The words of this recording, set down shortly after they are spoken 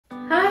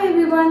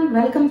everyone,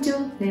 welcome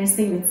to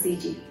Nursing with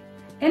CG.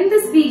 In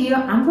this video,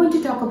 I'm going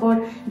to talk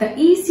about the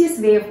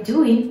easiest way of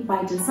doing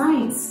vital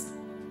signs.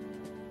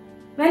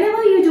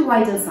 Whenever you do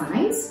vital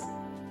signs,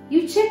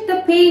 you check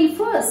the pain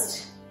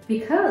first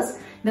because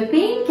the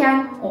pain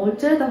can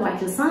alter the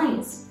vital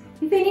signs.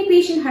 If any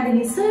patient had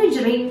any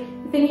surgery,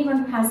 if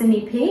anyone has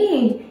any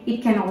pain,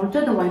 it can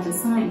alter the vital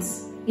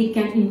signs. It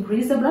can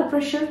increase the blood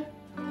pressure.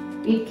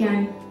 It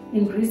can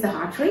increase the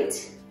heart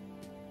rate.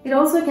 It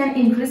also can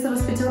increase the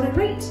respiratory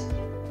rate.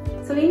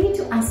 So you need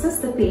to assess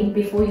the pain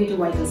before you do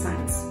vital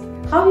signs.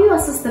 How you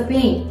assess the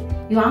pain?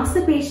 You ask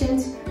the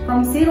patient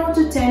from 0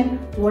 to 10,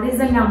 what is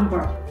the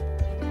number?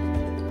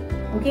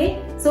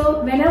 Okay,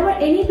 so whenever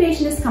any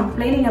patient is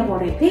complaining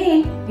about a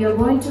pain, you are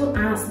going to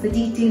ask the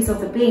details of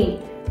the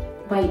pain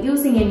by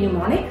using a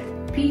mnemonic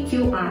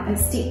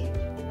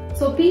PQRST.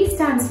 So P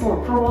stands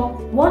for provoke.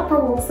 What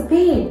provokes the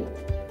pain?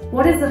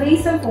 What is the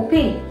reason for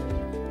pain?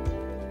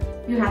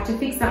 You have to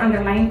fix the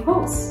underlying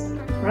cause,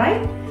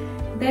 right?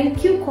 Then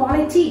Q,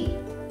 quality.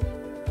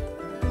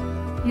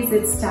 Is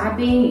it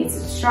stabbing? Is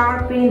it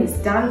sharp pain? Is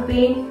it dull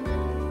pain?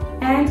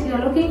 And you're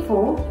looking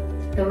for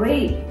the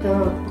rate,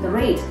 the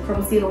rate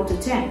from 0 to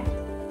 10,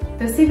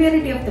 the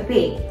severity of the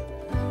pain.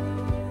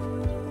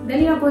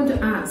 Then you're going to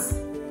ask,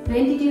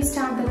 when did you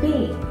start the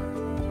pain?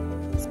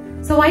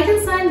 So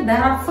vital sign,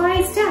 there are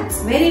 5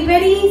 steps,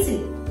 very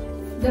easy.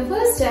 The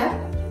first step,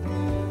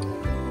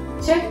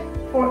 check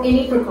for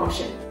any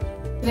precaution.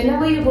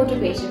 Whenever you go to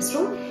patient's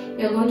room,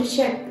 you're going to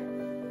check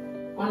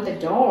on the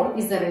door,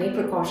 is there any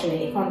precaution,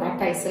 any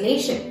contact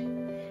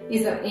isolation?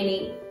 Is there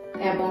any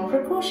airborne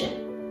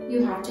precaution?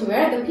 You have to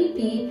wear the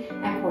PPE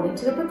according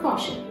to the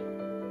precaution.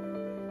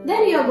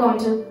 Then you're going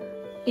to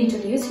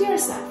introduce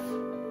yourself.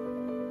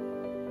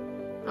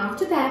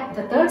 After that,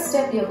 the third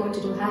step, you're going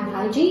to do hand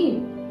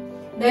hygiene.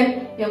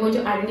 Then you're going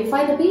to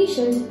identify the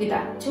patient with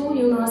 2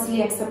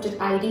 universally accepted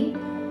ID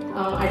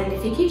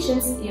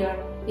identifications, your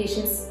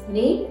patient's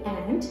name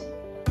and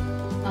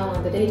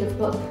the date of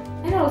birth,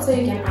 and also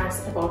you can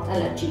ask about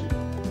allergy.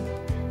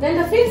 Then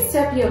the 5th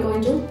step, you are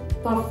going to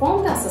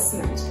perform the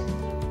assessment.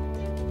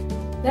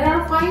 There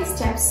are 5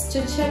 steps to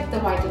check the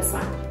vital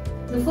sign.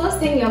 The first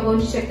thing, you are going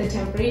to check the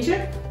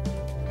temperature.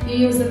 You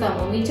use the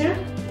thermometer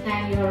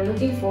and you are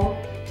looking for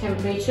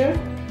temperature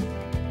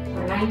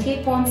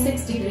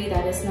 98.6 degree,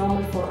 that is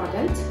normal for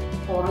adult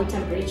oral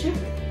temperature,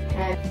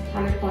 and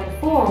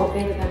 100.4 or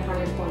greater than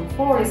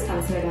 100.4 is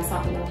considered as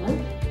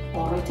abnormal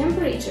oral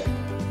temperature.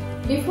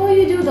 Before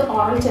you do the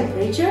oral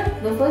temperature,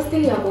 the first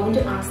thing you are going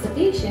to ask the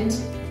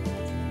patient,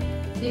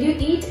 did you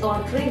eat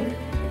or drink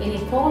any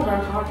cold or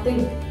hot thing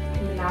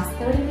in the last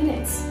 30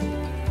 minutes?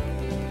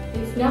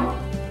 If no,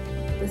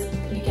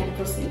 you can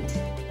proceed.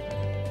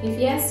 If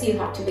yes, you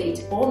have to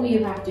wait or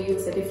you have to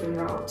use a different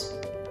route.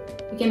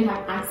 You can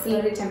have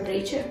axillary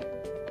temperature.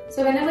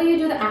 So whenever you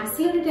do the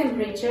axillary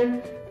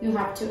temperature, you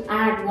have to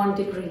add 1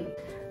 degree.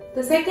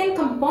 The second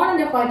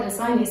component of vital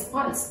sign is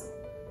pulse.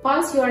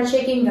 Pulse, you are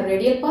checking the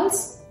radial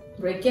pulse,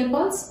 brachial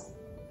pulse,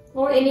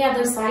 or any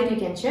other side you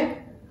can check.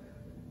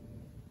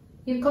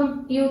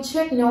 You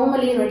check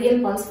normally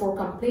radial pulse for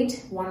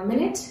complete 1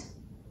 minute,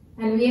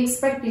 and we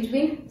expect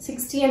between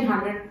 60 and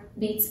 100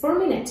 beats per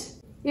minute.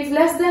 If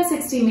less than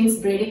 60 means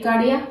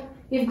bradycardia,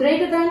 if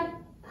greater than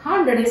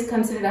 100 is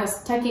considered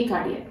as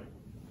tachycardia.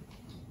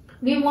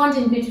 We want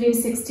in between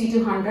 60 to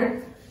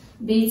 100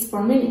 beats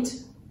per minute.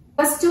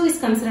 +2 is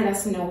considered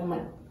as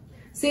normal.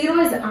 0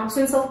 is the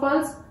absence of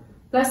pulse.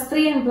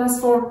 +3 and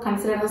 +4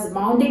 considered as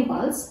bounding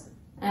pulse,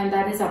 and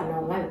that is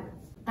abnormal.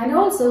 And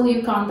also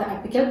you count the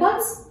apical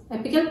pulse.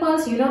 Apical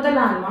pulse, you know the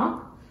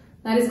landmark.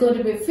 That is going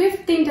to be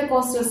 5th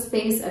intercostal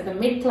space at the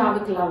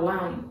mid-clavicular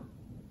line.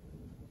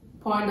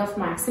 Point of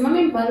maximum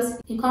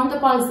impulse. You count the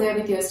pulse there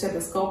with your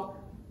stethoscope.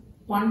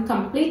 1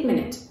 complete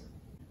minute.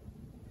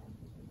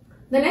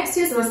 The next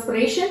is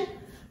respiration.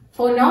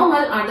 For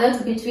normal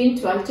adult, between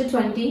 12 to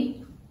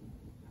 20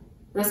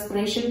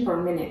 respiration per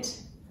minute.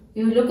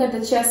 You look at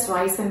the chest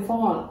rise and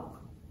fall.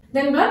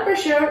 Then blood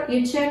pressure,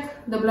 you check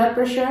the blood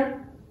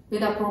pressure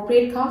with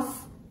appropriate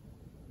cuff.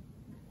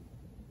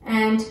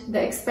 And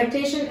the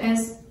expectation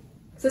is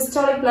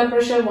systolic blood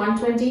pressure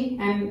 120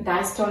 and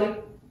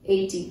diastolic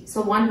 80.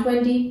 So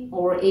 120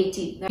 over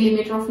 80. The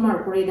millimeter of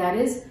mercury, that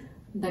is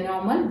the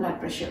normal blood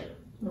pressure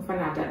of an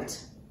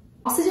adult.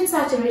 Oxygen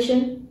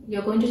saturation,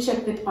 you're going to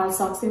check with pulse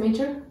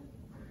oximeter.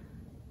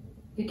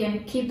 You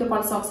can keep the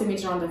pulse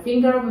oximeter on the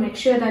finger, make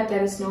sure that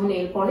there is no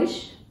nail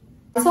polish.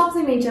 Pulse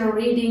oximeter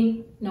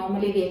reading,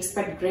 normally we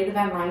expect greater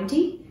than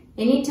 90.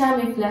 Anytime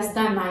if less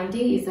than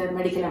 90 is a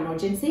medical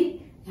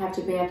emergency, you have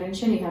to pay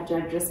attention, you have to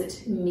address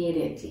it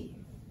immediately.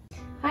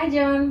 Hi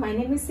John, my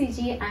name is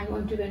CG. I'm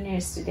going to be a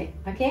nurse today,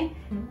 okay?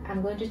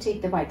 I'm going to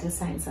take the vital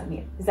signs on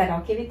you. Is that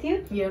okay with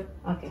you? Yeah.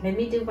 Okay, let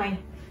me do my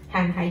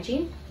hand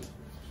hygiene.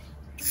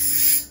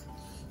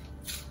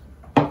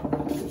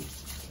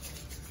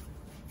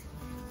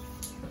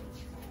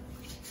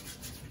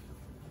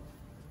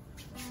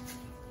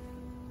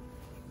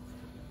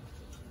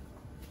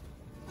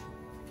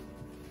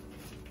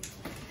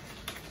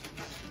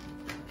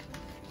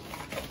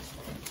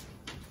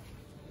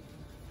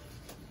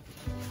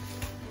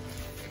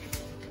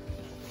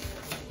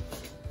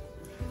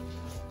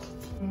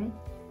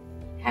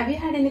 Have you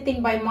had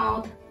anything by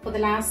mouth for the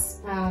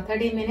last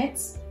 30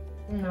 minutes?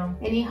 No.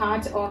 Any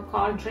hot or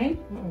cold drink?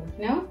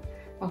 No?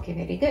 Okay,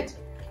 very good.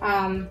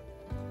 I'm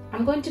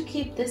going to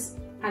keep this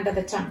under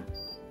the tongue.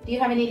 Do you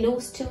have any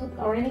loose tooth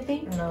or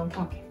anything? No.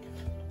 Okay.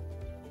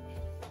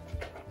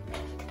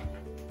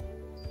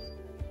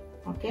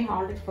 Okay,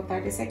 hold it for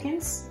 30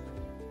 seconds.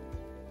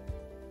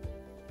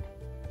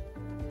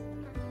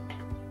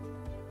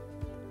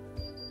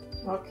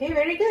 Okay,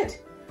 very good.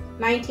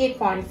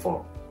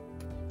 98.4.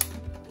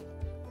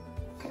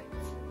 Okay.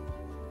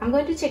 I'm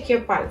going to check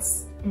your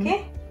pulse.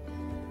 Okay?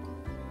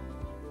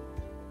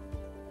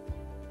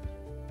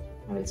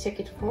 I will check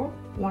it for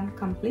 1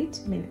 complete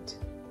minute.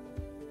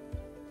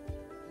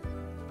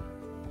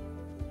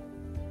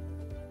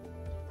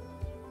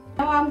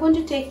 Now I'm going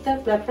to take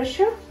the blood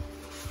pressure.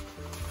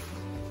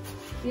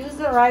 Use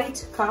the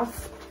right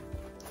cuff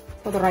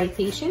for the right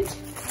patient.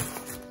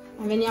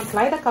 And when you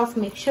apply the cuff,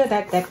 make sure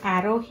that that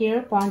arrow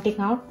here pointing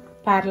out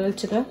parallel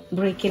to the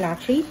brachial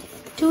artery,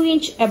 2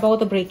 inches above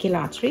the brachial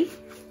artery.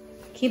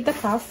 Keep the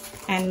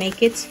cuff and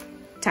make it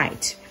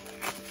tight.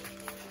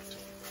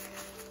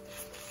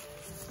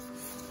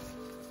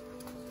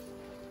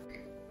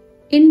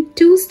 In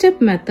 2-step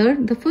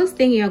method, the first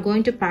thing you are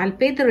going to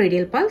palpate the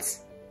radial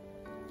pulse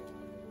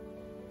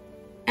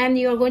and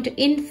you are going to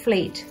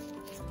inflate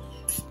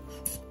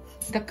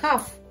the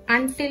cuff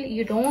until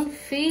you don't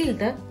feel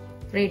the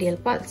radial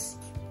pulse.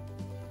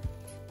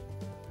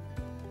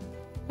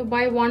 So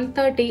by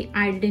 130,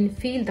 I didn't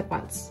feel the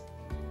pulse.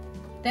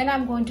 Then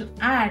I'm going to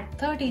add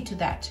 30 to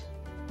that.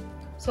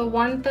 So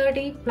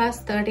 130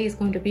 plus 30 is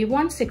going to be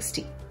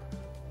 160.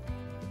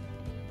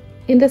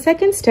 In the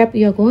second step,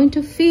 you are going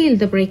to feel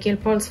the brachial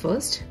pulse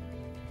first.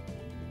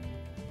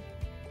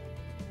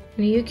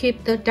 And you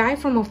keep the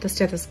diaphragm of the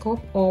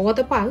stethoscope over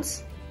the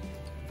pulse.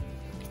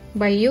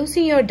 By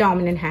using your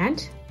dominant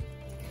hand,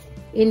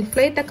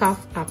 inflate the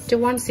cuff up to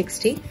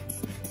 160.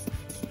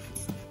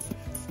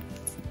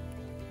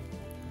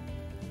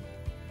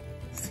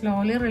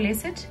 Slowly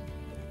release it.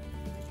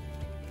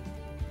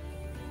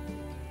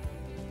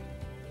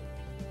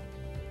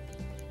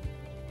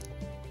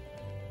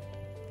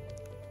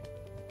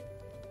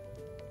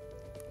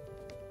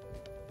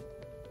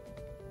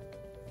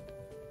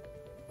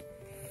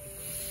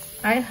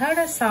 I heard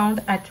a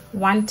sound at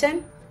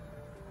 110.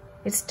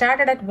 It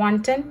started at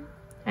 110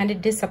 and it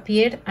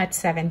disappeared at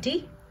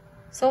 70.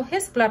 So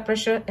his blood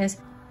pressure is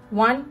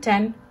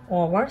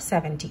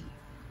 110/70.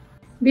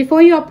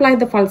 Before you apply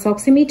the pulse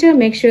oximeter,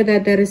 make sure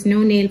that there is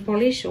no nail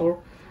polish or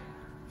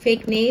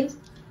fake nails.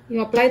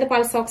 You apply the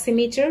pulse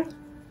oximeter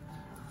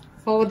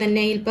over the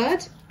nail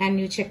bud and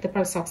you check the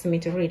pulse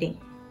oximeter reading.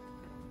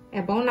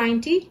 Above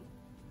 90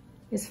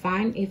 is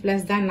fine. If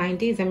less than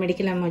 90 is a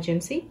medical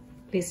emergency,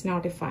 please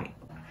notify.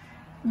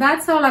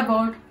 That's all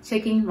about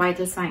checking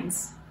vital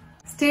signs.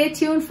 Stay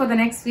tuned for the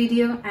next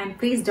video and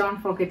please don't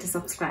forget to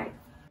subscribe.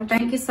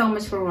 Thank you so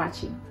much for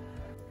watching.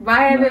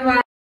 Bye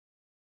everyone.